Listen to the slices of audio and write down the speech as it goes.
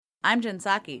I'm Jen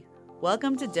Psaki.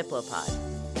 Welcome to Diplopod.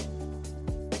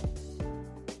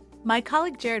 My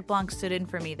colleague Jared Blanc stood in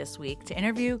for me this week to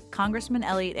interview Congressman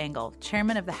Eliot Engel,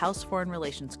 chairman of the House Foreign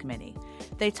Relations Committee.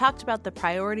 They talked about the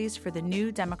priorities for the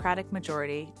new Democratic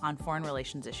majority on foreign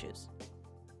relations issues.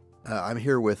 I'm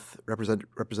here with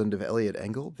Representative Eliot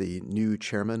Engel, the new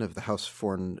chairman of the House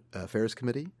Foreign Affairs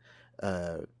Committee.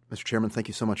 Mr. Chairman, thank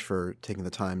you so much for taking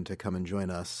the time to come and join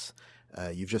us.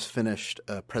 You've just finished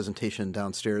a presentation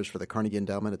downstairs for the Carnegie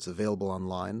Endowment. It's available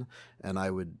online, and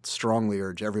I would strongly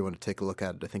urge everyone to take a look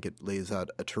at it. I think it lays out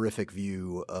a terrific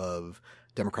view of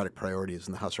Democratic priorities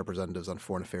in the House of Representatives on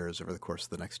foreign affairs over the course of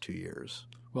the next 2 years.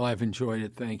 Well, I've enjoyed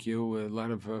it. Thank you. A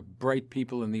lot of bright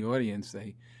people in the audience.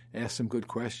 They ask some good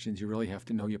questions. You really have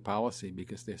to know your policy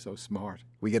because they're so smart.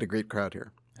 We get a great crowd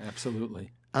here.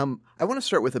 Absolutely. I want to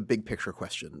start with a big picture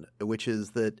question, which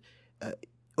is that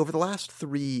over the last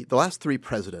three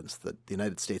presidents that the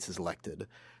United States has elected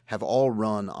have all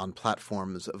run on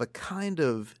platforms of a kind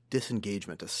of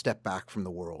disengagement, a step back from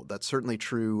the world. That's certainly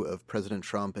true of President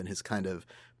Trump and his kind of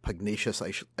pugnacious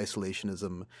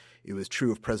isolationism. It was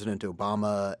true of President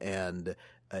Obama and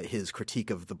his critique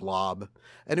of the blob.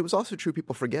 And it was also true,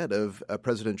 people forget, of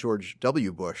President George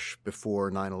W. Bush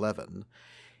before 9/11.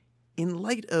 In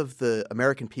light of the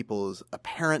American people's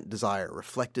apparent desire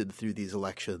reflected through these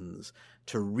elections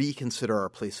to reconsider our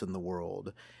place in the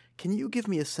world, can you give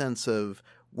me a sense of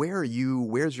where are you,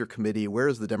 where's your committee, where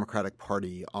is the Democratic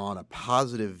Party on a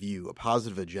positive view, a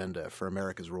positive agenda for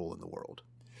America's role in the world?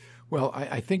 Well,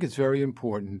 I think it's very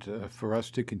important for us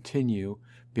to continue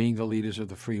being the leaders of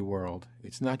the free world.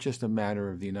 It's not just a matter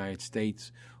of the United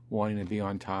States wanting to be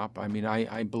on top. I mean,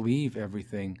 I believe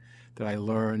everything that I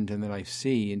learned and that I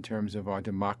see in terms of our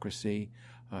democracy,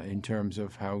 in terms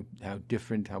of how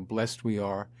different, how blessed we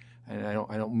are. And I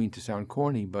don't mean to sound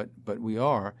corny, but we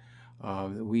are.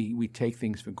 We take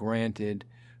things for granted.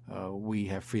 We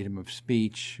have freedom of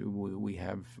speech. We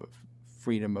have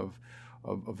freedom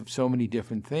of so many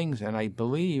different things. And I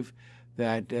believe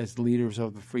that as leaders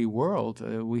of the free world,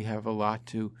 we have a lot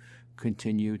to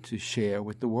continue to share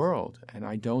with the world. And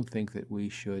I don't think that we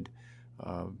should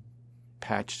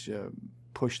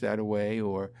push that away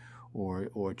or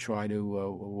try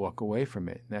to walk away from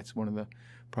it. And that's one of the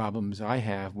problems I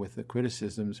have with the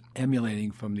criticisms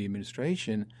emanating from the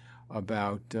administration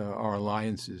about our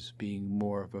alliances being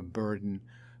more of a burden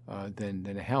than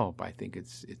a help. I think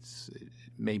it's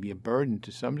maybe a burden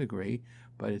to some degree,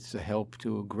 but it's a help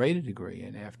to a greater degree.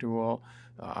 And after all,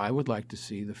 I would like to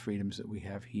see the freedoms that we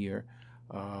have here.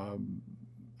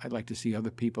 I'd like to see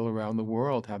other people around the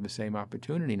world have the same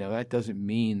opportunity. Now, that doesn't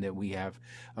mean that we have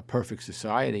a perfect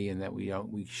society and that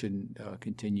we shouldn't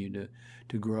continue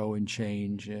to grow and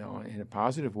change in a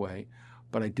positive way.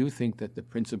 But I do think that the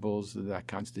principles of that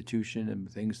Constitution and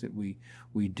the things that we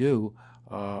do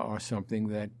are something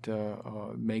that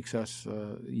makes us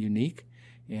unique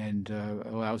and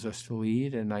allows us to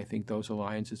lead. And I think those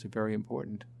alliances are very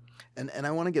important. And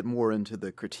I want to get more into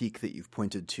the critique that you've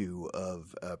pointed to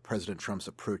of President Trump's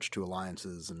approach to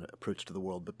alliances and approach to the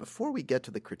world. But before we get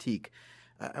to the critique,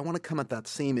 I want to come at that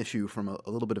same issue from a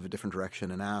little bit of a different direction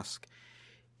and ask,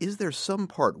 is there some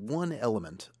part, one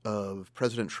element of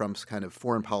President Trump's kind of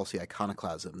foreign policy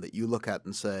iconoclasm that you look at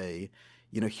and say,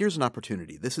 you know, here's an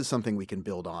opportunity. This is something we can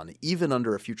build on. Even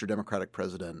under a future Democratic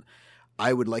president,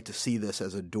 I would like to see this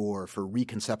as a door for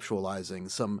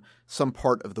reconceptualizing some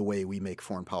part of the way we make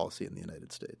foreign policy in the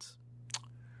United States.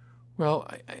 Well,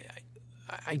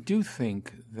 I do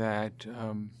think that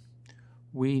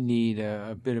we need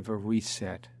a bit of a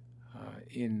reset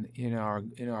in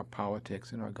our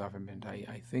politics, in our government.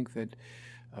 I think that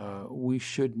we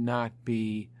should not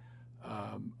be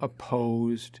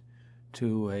opposed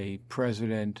to a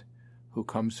president who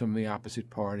comes from the opposite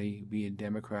party, be it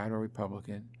Democrat or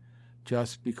Republican,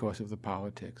 just because of the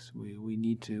politics. We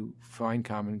need to find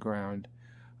common ground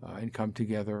and come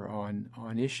together on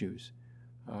issues.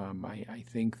 I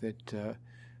think that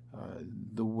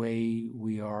the way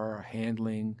we are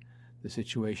handling the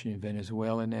situation in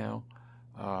Venezuela now,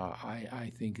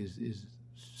 I think is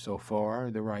so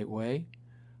far the right way.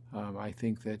 I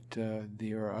think that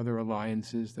there are other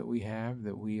alliances that we have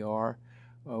that we are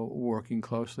working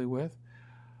closely with.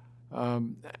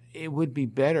 It would be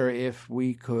better if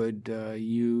we could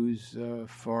use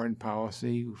foreign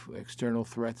policy, external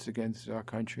threats against our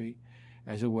country,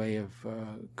 as a way of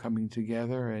coming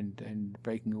together and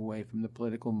breaking away from the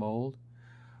political mold.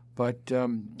 But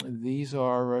these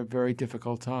are very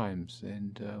difficult times,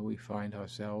 and we find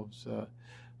ourselves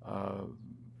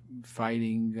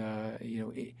fighting,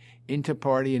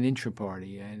 inter-party and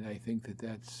intra-party, and I think that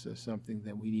that's something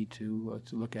that we need to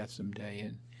look at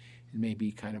someday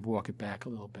maybe kind of walk it back a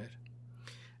little bit.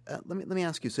 Let me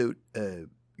ask you. So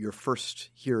your first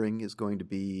hearing is going to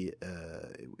be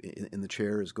in the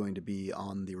chair is going to be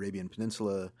on the Arabian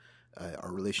Peninsula,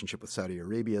 our relationship with Saudi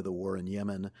Arabia, the war in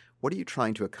Yemen. What are you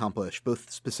trying to accomplish,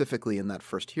 both specifically in that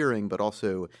first hearing, but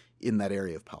also in that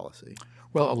area of policy?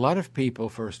 Well, a lot of people,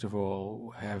 first of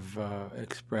all, have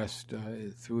expressed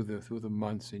through the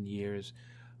months and years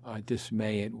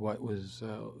dismay at what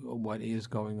is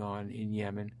going on in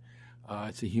Yemen.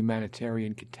 It's a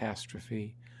humanitarian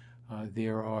catastrophe.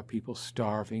 There are people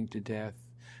starving to death.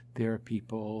 There are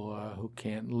people who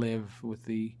can't live with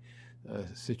the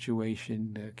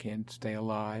situation, can't stay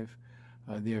alive.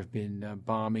 There have been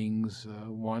bombings,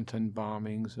 wanton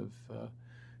bombings of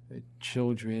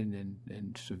children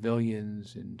and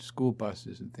civilians and school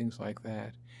buses and things like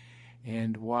that.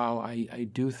 And while I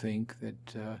do think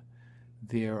that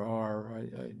there are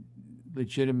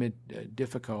legitimate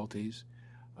difficulties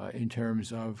in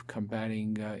terms of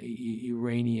combating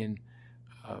Iranian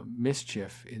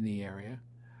mischief in the area,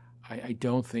 I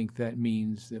don't think that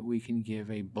means that we can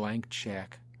give a blank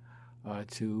check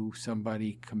to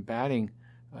somebody combating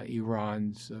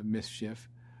Iran's mischief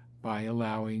by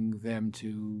allowing them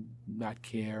to not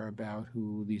care about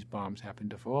who these bombs happen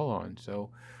to fall on.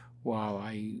 So while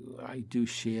I do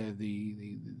share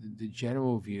the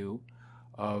general view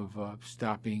of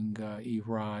stopping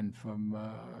Iran from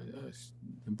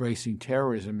embracing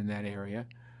terrorism in that area,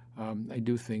 I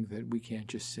do think that we can't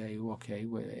just say, okay,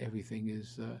 well, everything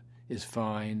is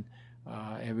fine,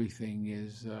 everything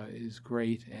is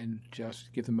great, and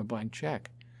just give them a blank check.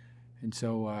 And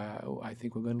so I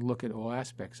think we're going to look at all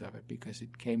aspects of it, because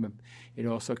it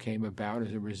also came about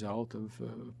as a result of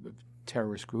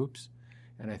terrorist groups,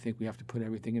 and I think we have to put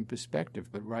everything in perspective.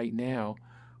 But right now,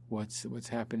 what's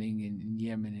happening in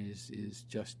Yemen is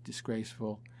just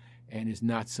disgraceful, and is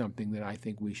not something that I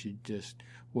think we should just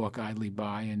walk idly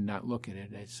by and not look at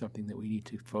it. It's something that we need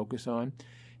to focus on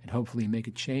and hopefully make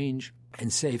a change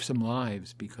and save some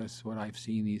lives, because what I've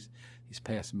seen these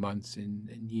past months and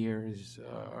years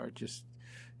are just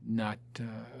not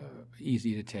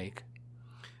easy to take.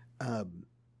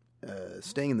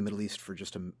 Staying in the Middle East for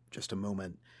just a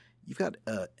moment, you've got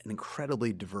an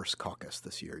incredibly diverse caucus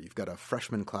this year. You've got a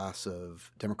freshman class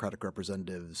of Democratic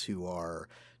representatives who are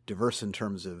diverse in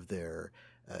terms of their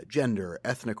gender,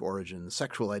 ethnic origin,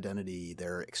 sexual identity,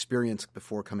 their experience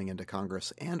before coming into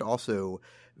Congress, and also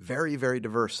very, very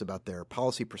diverse about their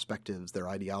policy perspectives, their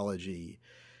ideology.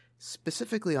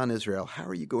 Specifically on Israel, how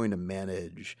are you going to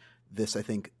manage this, I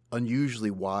think,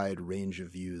 unusually wide range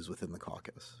of views within the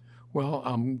caucus? Well,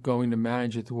 I'm going to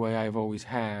manage it the way I've always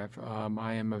have.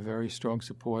 I am a very strong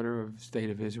supporter of the State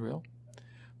of Israel,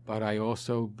 but I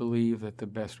also believe that the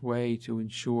best way to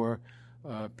ensure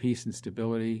peace and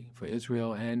stability for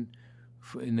Israel and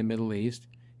in the Middle East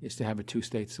is to have a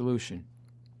two-state solution.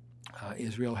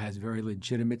 Israel has very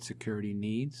legitimate security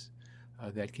needs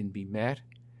that can be met,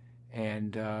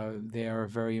 and they are a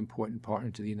very important partner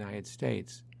to the United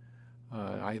States.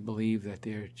 I believe that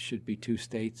there should be two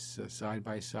states side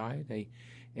by side,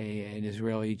 an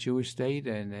Israeli Jewish state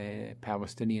and a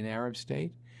Palestinian Arab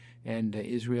state. And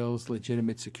Israel's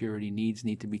legitimate security needs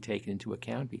need to be taken into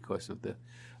account because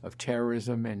of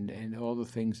terrorism and all the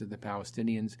things that the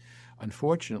Palestinians,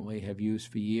 unfortunately, have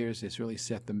used for years. It's really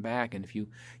set them back. And if you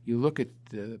look at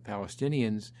the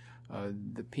Palestinians,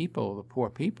 the poor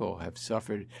people, have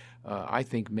suffered, I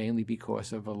think, mainly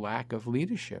because of a lack of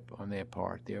leadership on their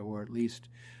part. There were at least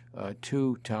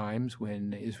two times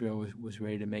when Israel was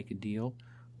ready to make a deal,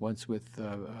 once with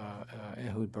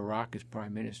Ehud Barak as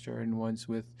prime minister, and once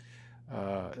with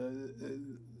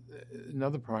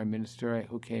another prime minister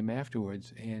who came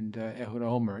afterwards, and Ehud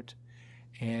Olmert.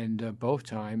 And both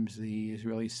times the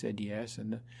Israelis said yes,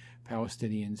 and the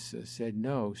Palestinians said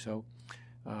no. So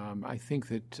I think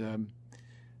that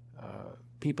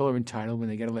people are entitled, when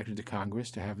they get elected to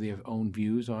Congress, to have their own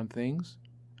views on things.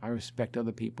 I respect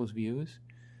other people's views.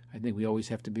 I think we always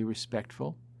have to be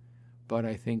respectful. But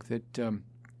I think that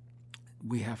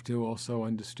we have to also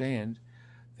understand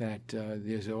that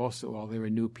there's also, while there are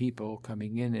new people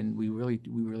coming in, and we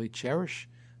really cherish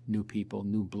new people,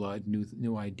 new blood,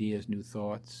 new ideas, new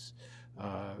thoughts.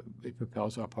 It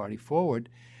propels our party forward.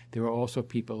 There are also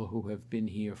people who have been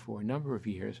here for a number of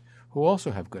years who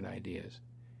also have good ideas.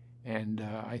 And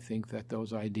I think that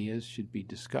those ideas should be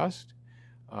discussed.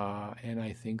 And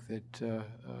I think that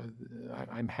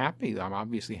I'm happy. I'm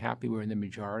obviously happy we're in the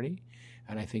majority.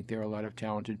 And I think there are a lot of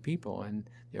talented people. And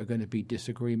there are going to be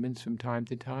disagreements from time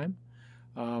to time.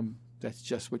 That's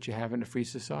just what you have in a free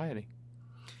society.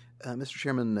 Mr.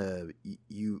 Chairman,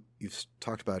 you've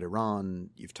talked about Iran.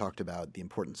 You've talked about the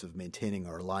importance of maintaining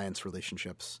our alliance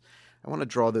relationships. I want to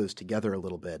draw those together a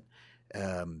little bit.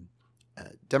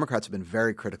 Democrats have been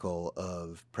very critical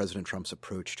of President Trump's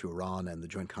approach to Iran and the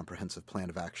Joint Comprehensive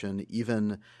Plan of Action.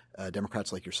 Even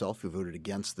Democrats like yourself, who voted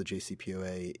against the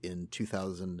JCPOA in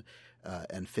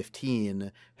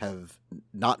 2015, have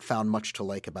not found much to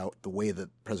like about the way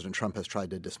that President Trump has tried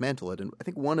to dismantle it. And I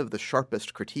think one of the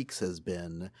sharpest critiques has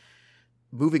been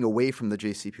moving away from the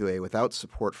JCPOA without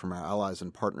support from our allies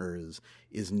and partners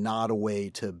is not a way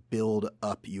to build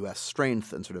up U.S.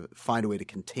 strength and sort of find a way to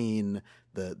contain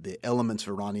the elements of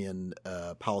Iranian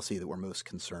policy that we're most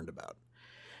concerned about.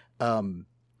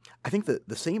 I think that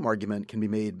the same argument can be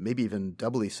made, maybe even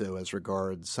doubly so, as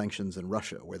regards sanctions in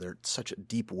Russia, where there's such a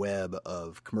deep web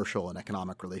of commercial and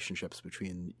economic relationships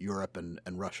between Europe and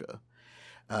Russia.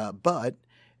 But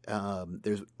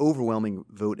there's an overwhelming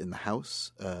vote in the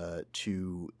House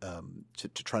to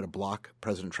try to block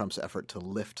President Trump's effort to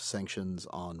lift sanctions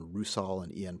on Rusal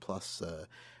and EN Plus,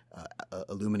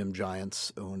 aluminum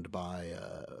giants owned by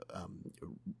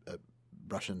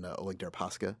Russian Oleg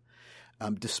Deripaska,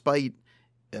 despite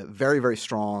a very, very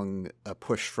strong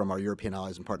push from our European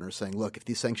allies and partners saying, look, if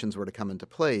these sanctions were to come into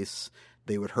place,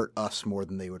 they would hurt us more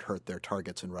than they would hurt their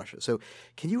targets in Russia. So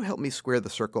can you help me square the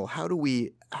circle? How do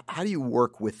you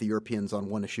work with the Europeans on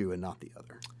one issue and not the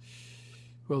other?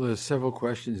 Well, there's several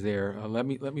questions there. Let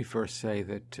me first say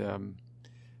that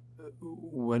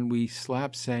when we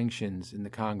slap sanctions in the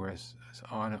Congress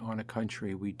on a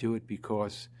country, we do it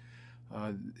because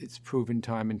it's proven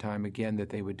time and time again that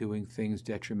they were doing things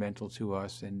detrimental to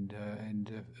us, and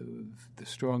the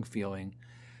strong feeling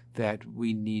that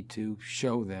we need to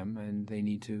show them and they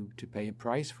need to pay a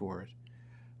price for it.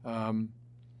 And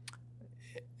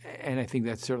I think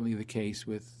that's certainly the case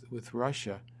with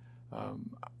Russia.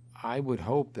 I would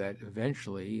hope that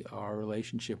eventually our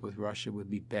relationship with Russia would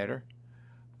be better,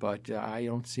 but I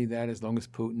don't see that as long as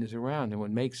Putin is around. And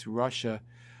what makes Russia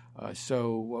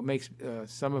what makes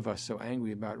some of us so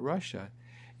angry about Russia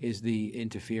is the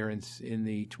interference in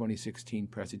the 2016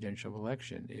 presidential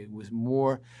election. It was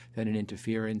more than an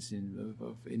interference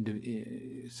of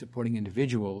supporting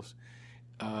individuals.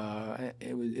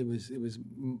 It was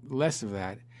less of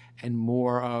that and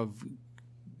more of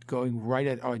going right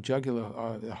at our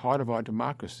jugular, the heart of our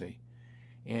democracy.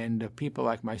 And people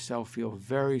like myself feel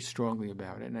very strongly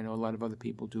about it, and I know a lot of other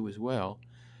people do as well,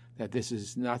 that this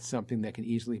is not something that can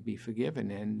easily be forgiven.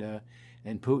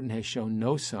 And Putin has shown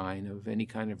no sign of any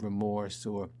kind of remorse,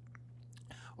 or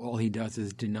all he does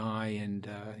is deny and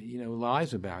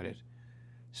lies about it.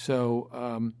 So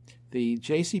the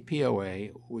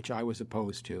JCPOA, which I was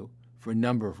opposed to for a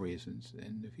number of reasons,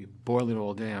 and if you boil it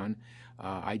all down,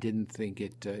 I didn't think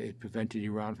it prevented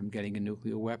Iran from getting a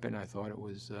nuclear weapon. I thought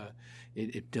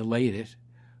it delayed it,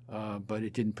 but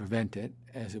it didn't prevent it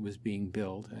as it was being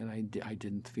built, and I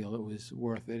didn't feel it was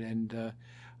worth it. And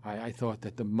I thought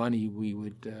that the money we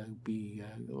would be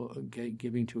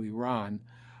giving to Iran,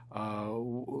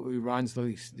 Iran's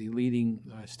the leading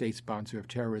state sponsor of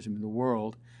terrorism in the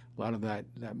world. A lot of that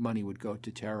money would go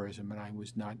to terrorism, and I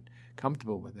was not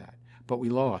comfortable with that. But we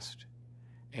lost,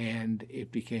 and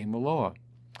it became a law.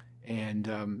 And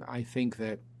I think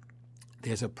that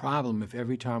there's a problem if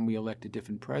every time we elect a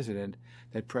different president,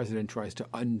 that president tries to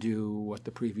undo what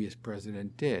the previous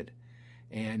president did.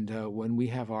 And when we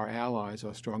have our allies,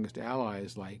 our strongest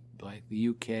allies, like the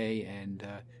UK and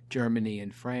Germany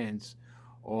and France,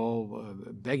 all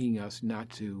begging us not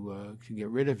to get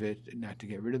rid of it, not to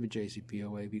get rid of the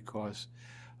JCPOA because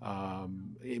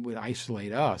it would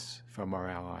isolate us from our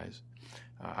allies,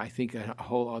 I think a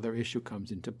whole other issue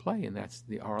comes into play, and that's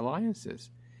our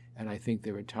alliances. And I think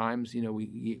there are times,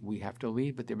 we have to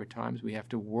lead, but there are times we have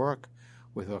to work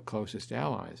with our closest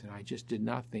allies. And I just did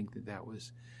not think that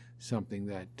was something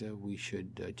that we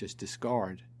should just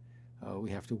discard.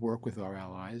 We have to work with our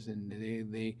allies, and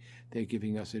they're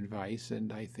giving us advice.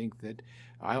 And I think that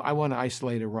I want to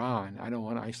isolate Iran. I don't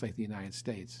want to isolate the United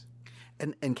States.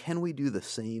 And can we do the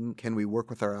same? Can we work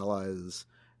with our allies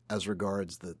as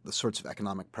regards the sorts of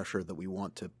economic pressure that we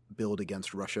want to build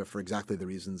against Russia for exactly the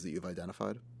reasons that you've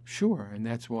identified? Sure, and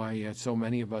that's why so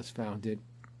many of us found it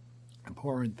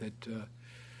abhorrent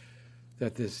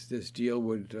that this deal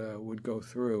would go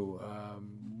through.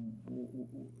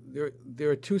 There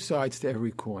are two sides to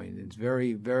every coin. It's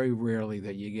very, very rarely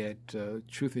that you get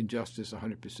truth and justice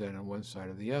 100% on one side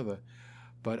or the other.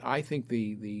 But I think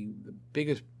the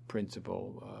biggest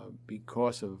principle,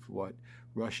 because of what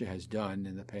Russia has done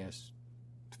in the past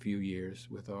few years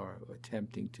with our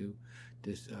attempting to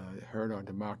hurt our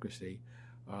democracy,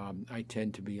 I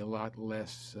tend to be a lot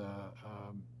less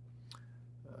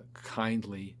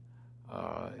kindly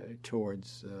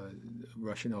towards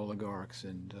Russian oligarchs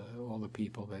and all the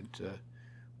people that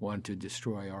want to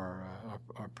destroy our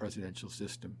presidential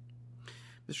system.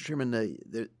 Mr. Chairman,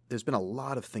 there's been a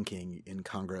lot of thinking in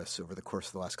Congress over the course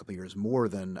of the last couple of years, more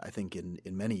than I think in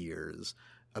many years,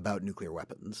 about nuclear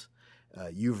weapons.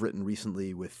 You've written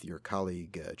recently with your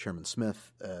colleague, Chairman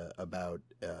Smith, about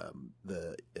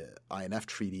the INF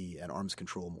Treaty and arms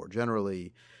control more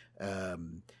generally.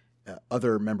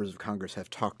 Other members of Congress have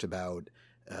talked about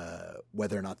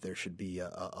whether or not there should be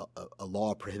a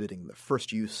law prohibiting the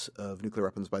first use of nuclear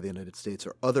weapons by the United States,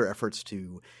 or other efforts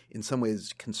to, in some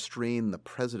ways, constrain the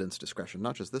president's discretion,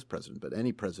 not just this president, but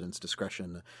any president's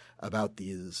discretion about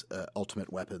these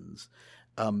ultimate weapons.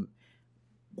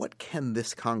 What can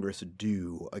this Congress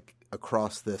do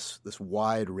across this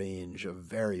wide range of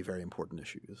very, very important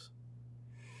issues?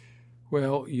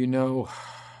 Well,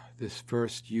 this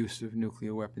first use of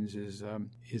nuclear weapons is a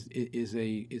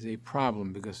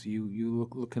problem because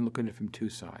you can look at it from two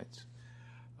sides.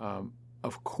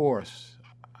 Of course,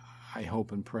 I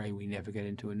hope and pray we never get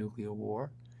into a nuclear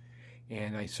war,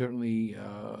 and I certainly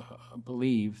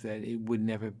believe that it would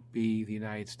never be the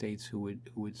United States who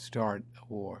would start a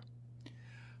war.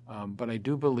 But I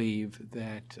do believe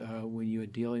that when you are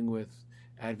dealing with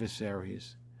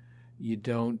adversaries, you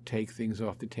don't take things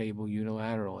off the table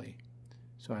unilaterally.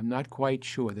 So I'm not quite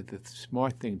sure that the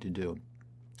smart thing to do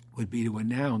would be to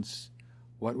announce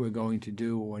what we're going to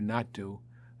do or not do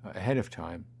ahead of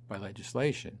time by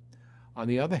legislation. On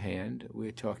the other hand,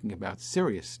 we're talking about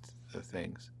serious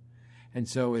things. And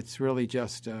so it's really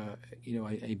just a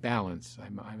balance.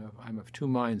 I'm of two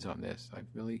minds on this.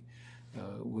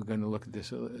 We're going to look at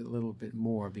this a little bit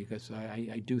more because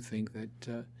I do think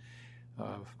that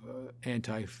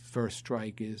anti-first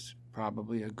strike is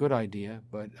probably a good idea,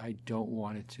 but I don't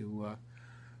want it to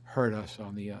hurt us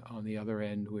on the other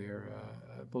end, where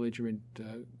a belligerent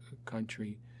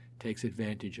country takes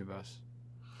advantage of us.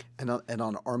 And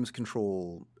on arms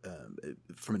control,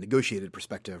 from a negotiated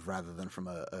perspective rather than from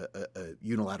a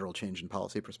unilateral change in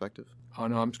policy perspective?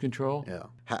 On arms control? Yeah.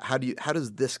 How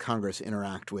does this Congress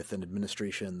interact with an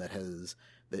administration that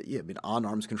on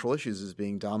arms control issues is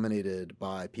being dominated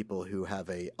by people who have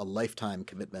a lifetime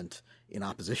commitment in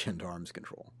opposition to arms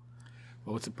control?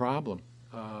 Well, it's a problem.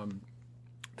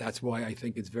 That's why I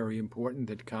think it's very important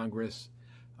that Congress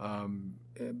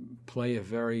play a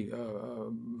very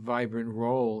vibrant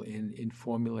role in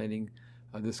formulating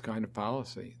this kind of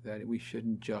policy, that we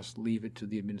shouldn't just leave it to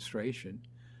the administration.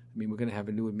 I mean, we're going to have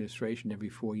a new administration every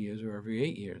 4 years or every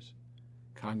 8 years.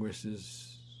 Congress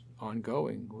is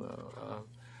ongoing.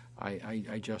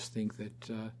 I just think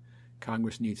that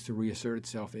Congress needs to reassert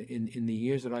itself. In the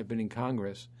years that I've been in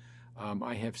Congress,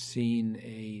 I have seen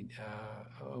a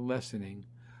lessening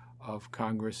of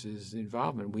Congress's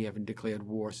involvement. We haven't declared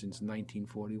war since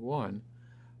 1941,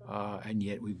 and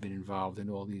yet we've been involved in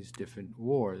all these different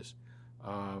wars.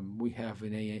 We have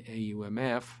an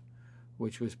AUMF,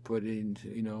 which was put in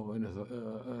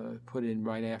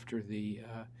right after the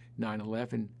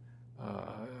 9/11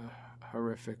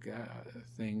 horrific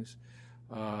things,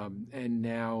 and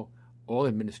now all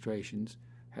administrations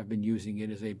have been using it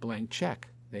as a blank check.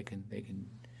 They can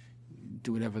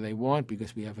do whatever they want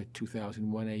because we have a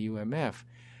 2001 AUMF.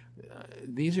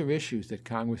 These are issues that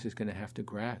Congress is going to have to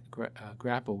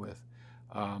grapple with.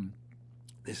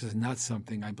 This is not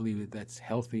something I believe that's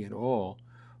healthy at all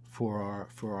for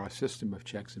our system of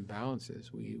checks and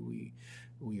balances. We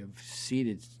have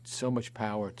ceded so much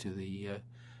power to the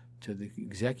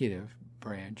executive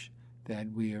branch that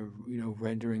we are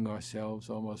rendering ourselves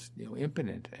almost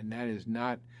impotent, and that is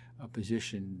not a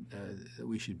position that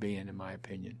we should be in my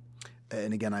opinion.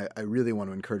 And again, I really want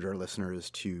to encourage our listeners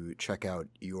to check out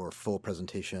your full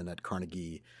presentation at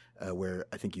Carnegie, where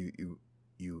I think you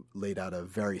laid out a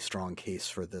very strong case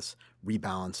for this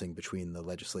rebalancing between the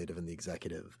legislative and the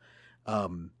executive.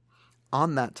 On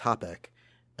that topic,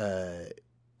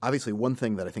 obviously one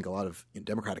thing that I think a lot of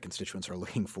Democratic constituents are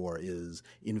looking for is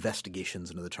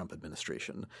investigations into the Trump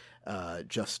administration.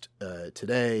 Just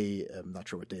today, I'm not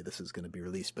sure what day this is going to be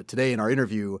released, but today in our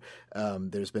interview,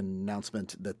 there's been an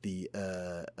announcement that the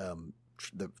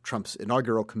Trump's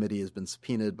inaugural committee has been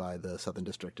subpoenaed by the Southern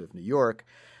District of New York.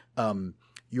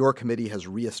 Your committee has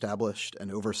reestablished an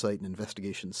oversight and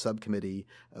investigation subcommittee,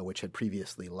 which had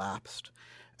previously lapsed.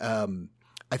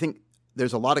 I think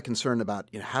there's a lot of concern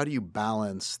about how do you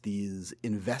balance these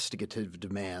investigative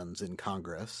demands in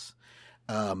Congress,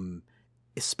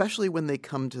 especially when they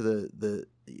come to the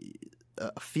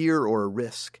fear or a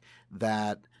risk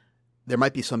that there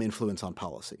might be some influence on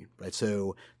policy, right?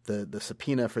 So the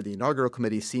subpoena for the inaugural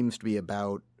committee seems to be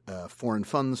about foreign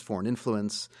funds, foreign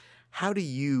influence. How do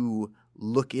you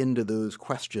look into those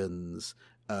questions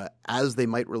as they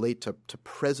might relate to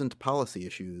present policy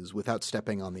issues without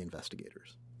stepping on the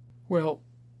investigators? Well,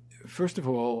 first of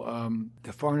all,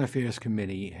 the Foreign Affairs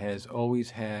Committee has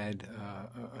always had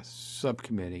a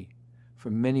subcommittee for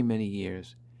many, many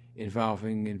years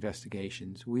involving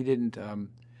investigations. We didn't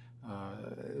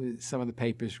some of the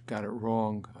papers got it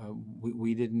wrong.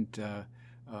 We didn't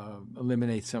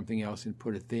eliminate something else and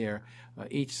put it there.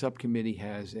 Each subcommittee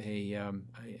has a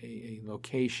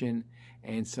location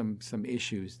and some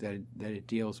issues that it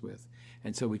deals with,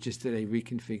 and so we just did a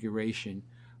reconfiguration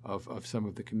of some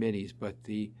of the committees. But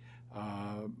the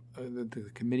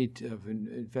committee of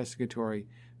investigatory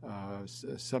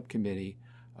subcommittee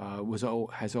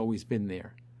has always been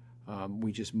there.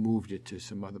 We just moved it to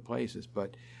some other places,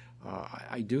 but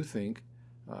I do think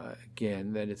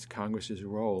again that it's Congress's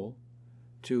role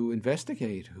to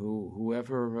investigate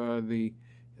whoever the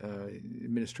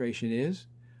administration is.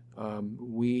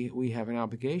 We have an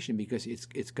obligation because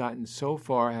it's gotten so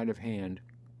far out of hand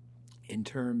in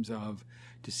terms of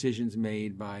decisions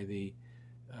made by the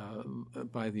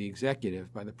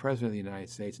executive, by the President of the United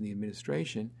States and the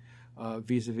administration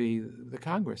vis-a-vis the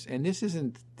Congress. And this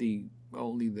isn't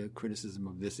only the criticism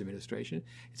of this administration.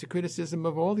 It's a criticism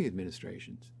of all the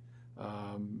administrations.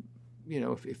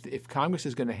 If Congress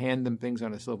is going to hand them things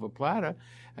on a silver platter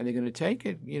and they're going to take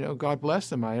it, God bless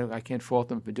them. I can't fault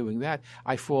them for doing that.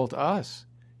 I fault us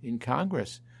in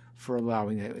Congress for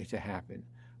allowing it to happen.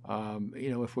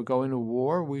 If we're going to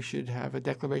war, we should have a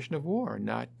declaration of war,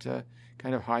 not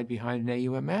kind of hide behind an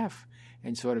AUMF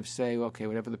and sort of say, okay,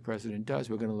 whatever the president does,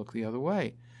 we're going to look the other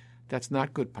way. That's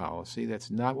not good policy.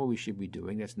 That's not what we should be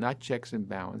doing. That's not checks and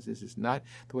balances. It's not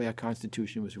the way our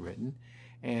Constitution was written.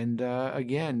 And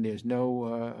again, there's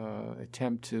no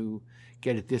attempt to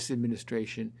get at this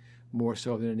administration more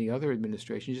so than any other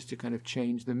administration, just to kind of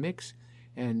change the mix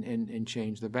and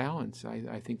change the balance.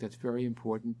 I think that's very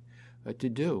important to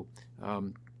do.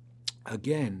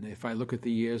 Again, if I look at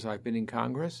the years I've been in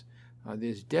Congress,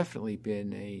 there's definitely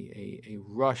been a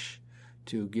rush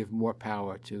to give more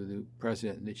power to the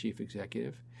president and the chief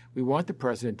executive. We want the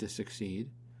president to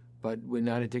succeed, but we're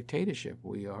not a dictatorship.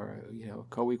 We are a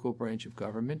co-equal branch of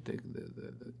government, the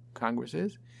Congress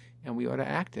is, and we ought to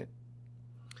act it.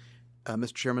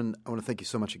 Mr. Chairman, I want to thank you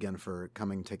so much again for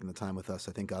coming, taking the time with us.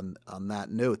 I think on that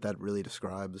note, that really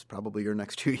describes probably your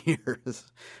next 2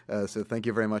 years. So thank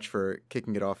you very much for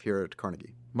kicking it off here at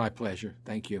Carnegie. My pleasure.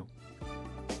 Thank you.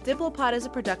 Diplopod is a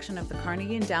production of the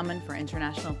Carnegie Endowment for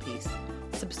International Peace.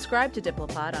 Subscribe to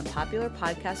Diplopod on popular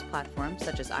podcast platforms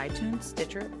such as iTunes,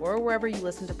 Stitcher, or wherever you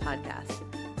listen to podcasts.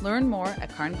 Learn more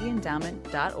at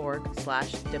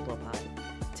carnegieendowment.org/Diplopod.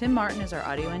 Tim Martin is our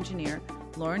audio engineer.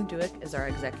 Lauren Duick is our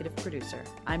executive producer.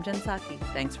 I'm Jen Psaki.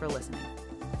 Thanks for listening.